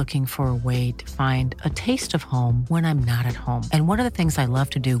usually looking for a way to find a taste of home when I'm not at home. And one of the things I love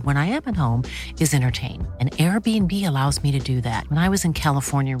to do when I am at home is entertain. And Airbnb allows me to do that. When I was in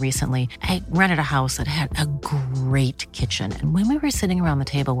California recently, I rented a house that had a great kitchen. And when we were sitting around the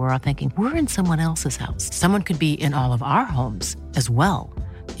table, we were all thinking, we're in someone else's house. Someone could be in all of our homes as well.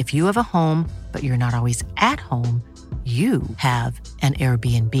 If you have a home, but you're not always at home, you have an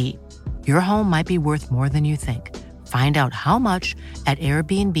Airbnb. Your home might be worth more than you think. Find out how much at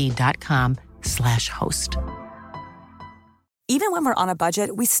airbnb.com/host. Even when we're on a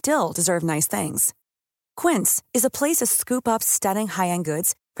budget, we still deserve nice things. Quince is a place to scoop up stunning high-end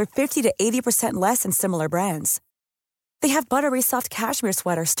goods for 50 to 80% less than similar brands. They have buttery soft cashmere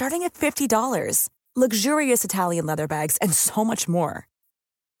sweaters starting at $50, luxurious Italian leather bags, and so much more.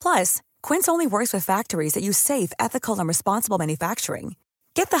 Plus, Quince only works with factories that use safe, ethical, and responsible manufacturing.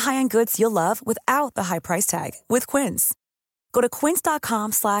 Get the high-end goods you'll love without the high price tag with Quince. Go to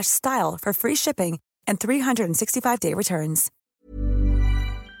quince.com/style for free shipping and 365-day returns.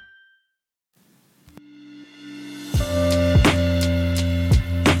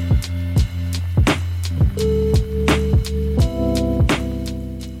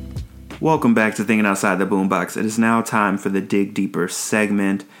 Welcome back to Thinking Outside the Boombox. It is now time for the Dig Deeper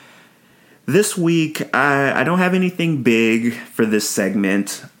segment. This week, I don't have anything big for this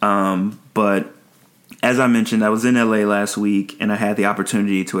segment, but as I mentioned, I was in LA last week and I had the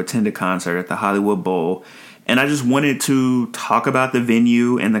opportunity to attend a concert at the Hollywood Bowl. And I just wanted to talk about the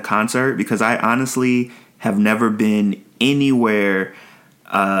venue and the concert because I honestly have never been anywhere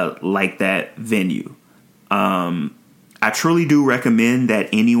like that venue. I truly do recommend that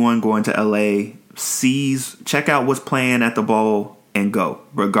anyone going to LA check out what's playing at the Bowl and go,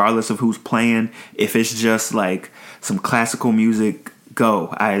 regardless of who's playing. If it's just like some classical music,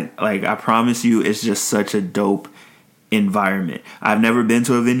 go. I promise you, it's just such a dope environment. I've never been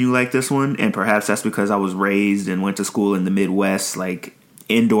to a venue like this one, and perhaps that's because I was raised and went to school in the Midwest. Like,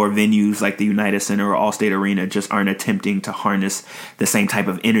 indoor venues like the United Center or Allstate Arena just aren't attempting to harness the same type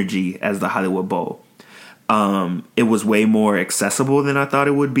of energy as the Hollywood Bowl. It was way more accessible than I thought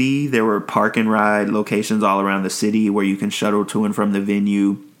it would be. There were park and ride locations all around the city where you can shuttle to and from the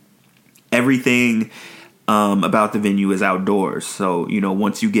venue. Everything about the venue is outdoors. So,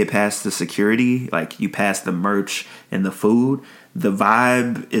 once you get past the security, like you pass the merch and the food, the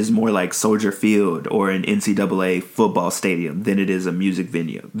vibe is more like Soldier Field or an NCAA football stadium than it is a music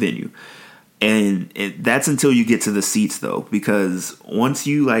venue. And that's until you get to the seats, though, because once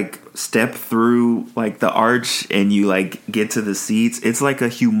you step through the arch and you get to the seats, it's like a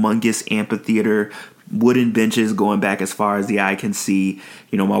humongous amphitheater, wooden benches going back as far as the eye can see.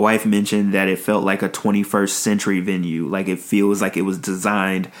 My wife mentioned that it felt like a 21st century venue. Like, it feels like it was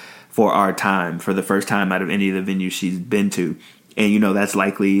designed for our time, for the first time out of any of the venues she's been to. And, that's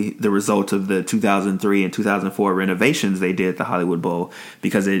likely the result of the 2003 and 2004 renovations they did at the Hollywood Bowl,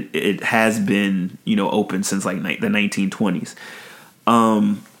 because it has been, open since the 1920s.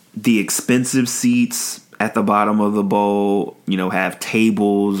 The expensive seats at the bottom of the bowl, have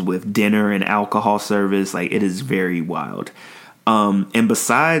tables with dinner and alcohol service. It is very wild. And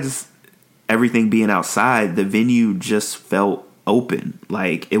besides everything being outside, the venue just felt open.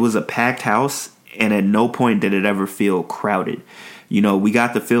 It was a packed house, and at no point did it ever feel crowded. We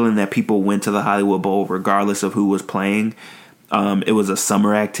got the feeling that people went to the Hollywood Bowl regardless of who was playing. It was a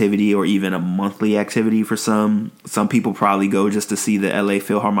summer activity or even a monthly activity for some. Some people probably go just to see the LA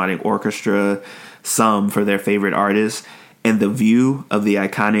Philharmonic Orchestra, some for their favorite artists. And the view of the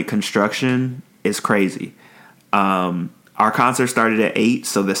iconic construction is crazy. Our concert started at 8,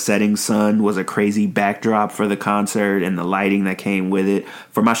 so the setting sun was a crazy backdrop for the concert and the lighting that came with it.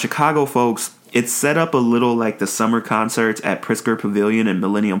 For my Chicago folks, it's set up a little like the summer concerts at Pritzker Pavilion in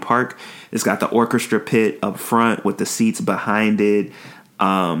Millennium Park. It's got the orchestra pit up front with the seats behind it.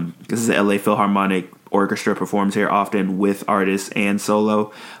 This is the LA Philharmonic Orchestra, performs here often with artists and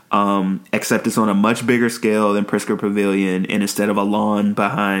solo, except it's on a much bigger scale than Pritzker Pavilion. And instead of a lawn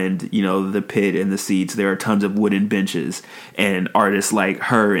behind, the pit and the seats, there are tons of wooden benches, and artists like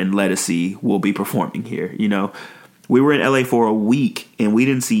her and Lettucey will be performing here. We were in LA for a week and we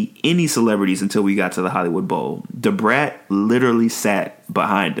didn't see any celebrities until we got to the Hollywood Bowl. Da Brat literally sat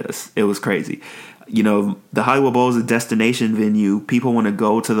behind us. It was crazy. The Hollywood Bowl is a destination venue. People want to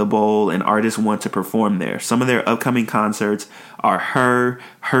go to the bowl and artists want to perform there. Some of their upcoming concerts are her,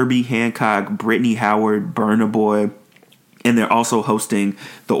 Herbie Hancock, Brittany Howard, Burna Boy, and they're also hosting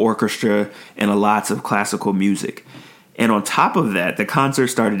the orchestra and lots of classical music. And on top of that, the concert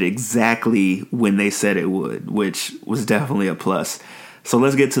started exactly when they said it would, which was definitely a plus. So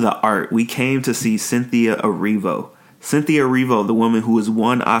let's get to the art. We came to see Cynthia Erivo. Cynthia Erivo, the woman who was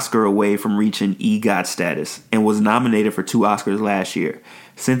one Oscar away from reaching EGOT status and was nominated for 2 Oscars last year.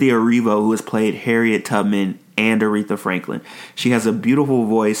 Cynthia Erivo, who has played Harriet Tubman and Aretha Franklin. She has a beautiful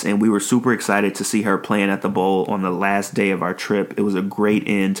voice, and we were super excited to see her playing at the Bowl on the last day of our trip. It was a great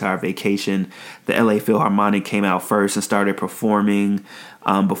end to our vacation. The LA Philharmonic came out first and started performing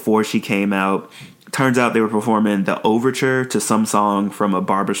before she came out. Turns out they were performing the overture to some song from a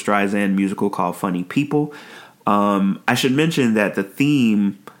Barbra Streisand musical called Funny People. I should mention that the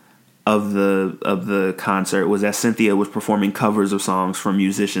theme of the concert was that Cynthia was performing covers of songs from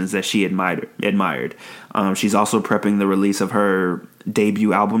musicians that she admired. She's also prepping the release of her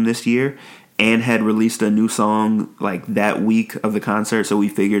debut album this year and had released a new song that week of the concert, so we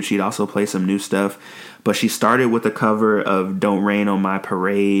figured she'd also play some new stuff. But she started with a cover of Don't Rain on My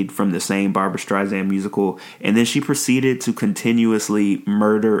Parade from the same Barbra Streisand musical, and then she proceeded to continuously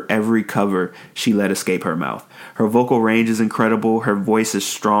murder every cover she let escape her mouth. Her vocal range is incredible. Her voice is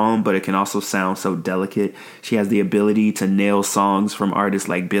strong, but it can also sound so delicate. She has the ability to nail songs from artists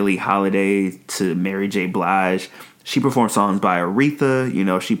like Billie Holiday to Mary J. Blige. She performed songs by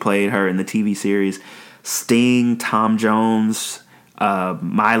Aretha. She played her in the TV series Sting, Tom Jones,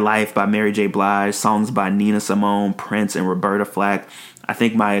 My Life by Mary J. Blige, songs by Nina Simone, Prince, and Roberta Flack. I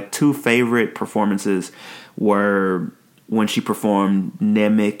think my 2 favorite performances were when she performed Ne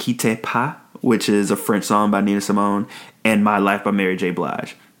Me Quitte Pas which is a French song by Nina Simone, and My Life by Mary J.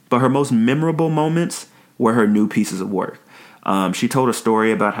 Blige. But her most memorable moments were her new pieces of work. She told a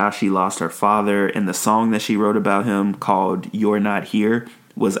story about how she lost her father, and the song that she wrote about him called You're Not Here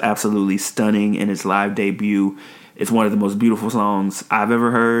was absolutely stunning in its live debut. It's one of the most beautiful songs I've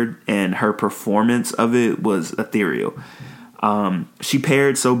ever heard, and her performance of it was ethereal. She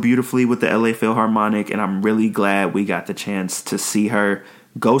paired so beautifully with the LA Philharmonic, and I'm really glad we got the chance to see her.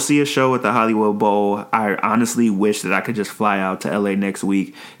 Go see a show at the Hollywood Bowl. I honestly wish that I could just fly out to LA next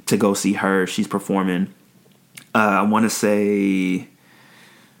week to go see her. She's performing. I want to say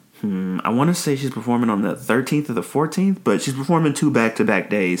she's performing on the 13th or the 14th, but she's performing 2 back-to-back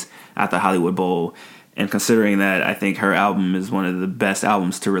days at the Hollywood Bowl. And considering that, I think her album is one of the best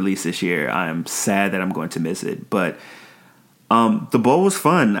albums to release this year. I am sad that I'm going to miss it. But the bowl was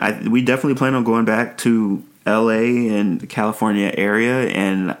fun. We definitely plan on going back to LA and the California area,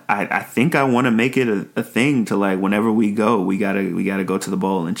 and I think I want to make it a thing to, like, whenever we go, we gotta go to the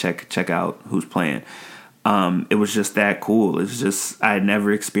bowl and check out who's playing. It was just that cool. It's just I had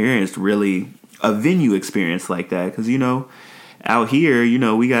never experienced really a venue experience like that, because out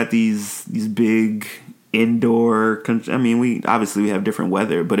here we got these big indoor. I mean, we have different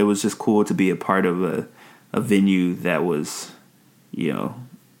weather, but it was just cool to be a part of a venue that was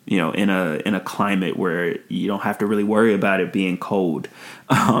in a climate where you don't have to really worry about it being cold.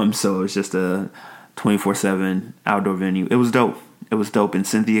 So it was just a 24/7 outdoor venue. It was dope. And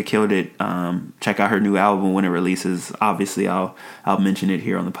Cynthia killed it. Check out her new album when it releases. Obviously, I'll mention it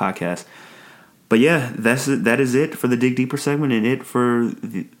here on the podcast. But yeah, that is it for the Dig Deeper segment, and it for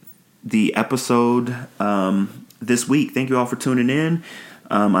the episode this week. Thank you all for tuning in.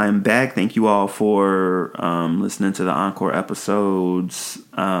 I am back. Thank you all for listening to the encore episodes.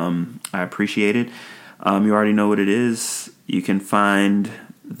 I appreciate it. You already know what it is. You can find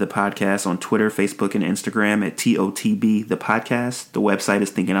the podcast on Twitter, Facebook, and Instagram at TOTB, the podcast. The website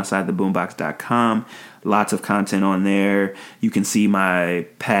is thinkingoutsidetheboombox.com. Lots of content on there. You can see my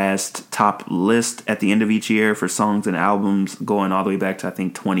past top list at the end of each year for songs and albums going all the way back to, I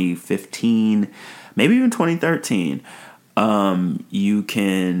think, 2015, maybe even 2013. You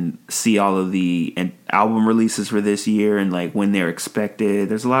can see all of the album releases for this year and like when they're expected.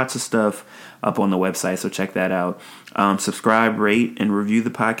 There's lots of stuff up on the website, so check that out. Subscribe, rate, and review the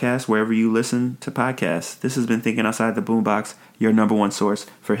podcast wherever you listen to podcasts. This has been Thinking Outside the Boombox, your number one source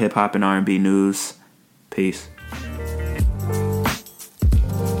for hip hop and R&B news. Peace.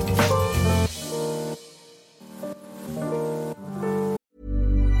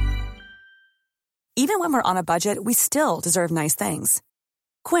 Even when we're on a budget, we still deserve nice things.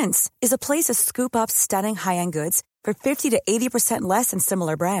 Quince is a place to scoop up stunning high-end goods for 50 to 80% less than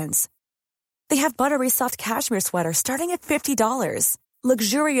similar brands. They have buttery soft cashmere sweaters starting at $50,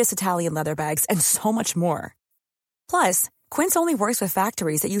 luxurious Italian leather bags, and so much more. Plus, Quince only works with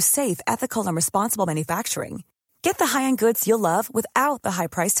factories that use safe, ethical, and responsible manufacturing. Get the high-end goods you'll love without the high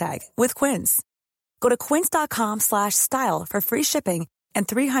price tag with Quince. Go to quince.com/style for free shipping and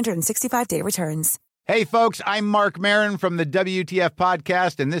 365-day returns. Hey, folks, I'm Mark Maron from the WTF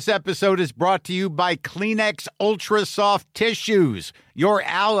Podcast, and this episode is brought to you by Kleenex Ultra Soft Tissues, your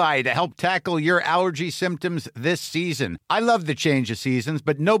ally to help tackle your allergy symptoms this season. I love the change of seasons,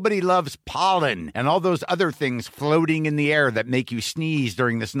 but nobody loves pollen and all those other things floating in the air that make you sneeze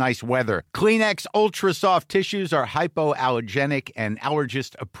during this nice weather. Kleenex Ultra Soft Tissues are hypoallergenic and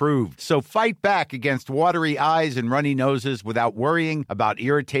allergist approved, so fight back against watery eyes and runny noses without worrying about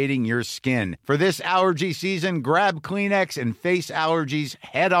irritating your skin. For this allergy season, grab Kleenex and face allergies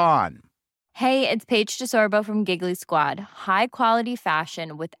head on. Hey, it's Paige DeSorbo from Giggly Squad. High quality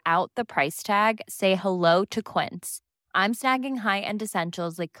fashion without the price tag. Say hello to Quince. I'm snagging high-end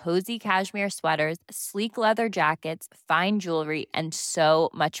essentials like cozy cashmere sweaters, sleek leather jackets, fine jewelry, and so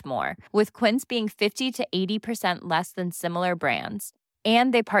much more. With Quince being 50 to 80% less than similar brands.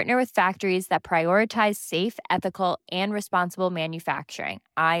 And they partner with factories that prioritize safe, ethical, and responsible manufacturing.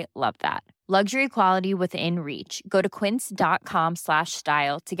 I love that. Luxury quality within reach. Go to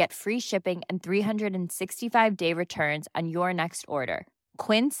quince.com/style to get free shipping and 365-day returns on your next order.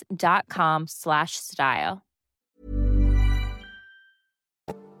 Quince.com/style.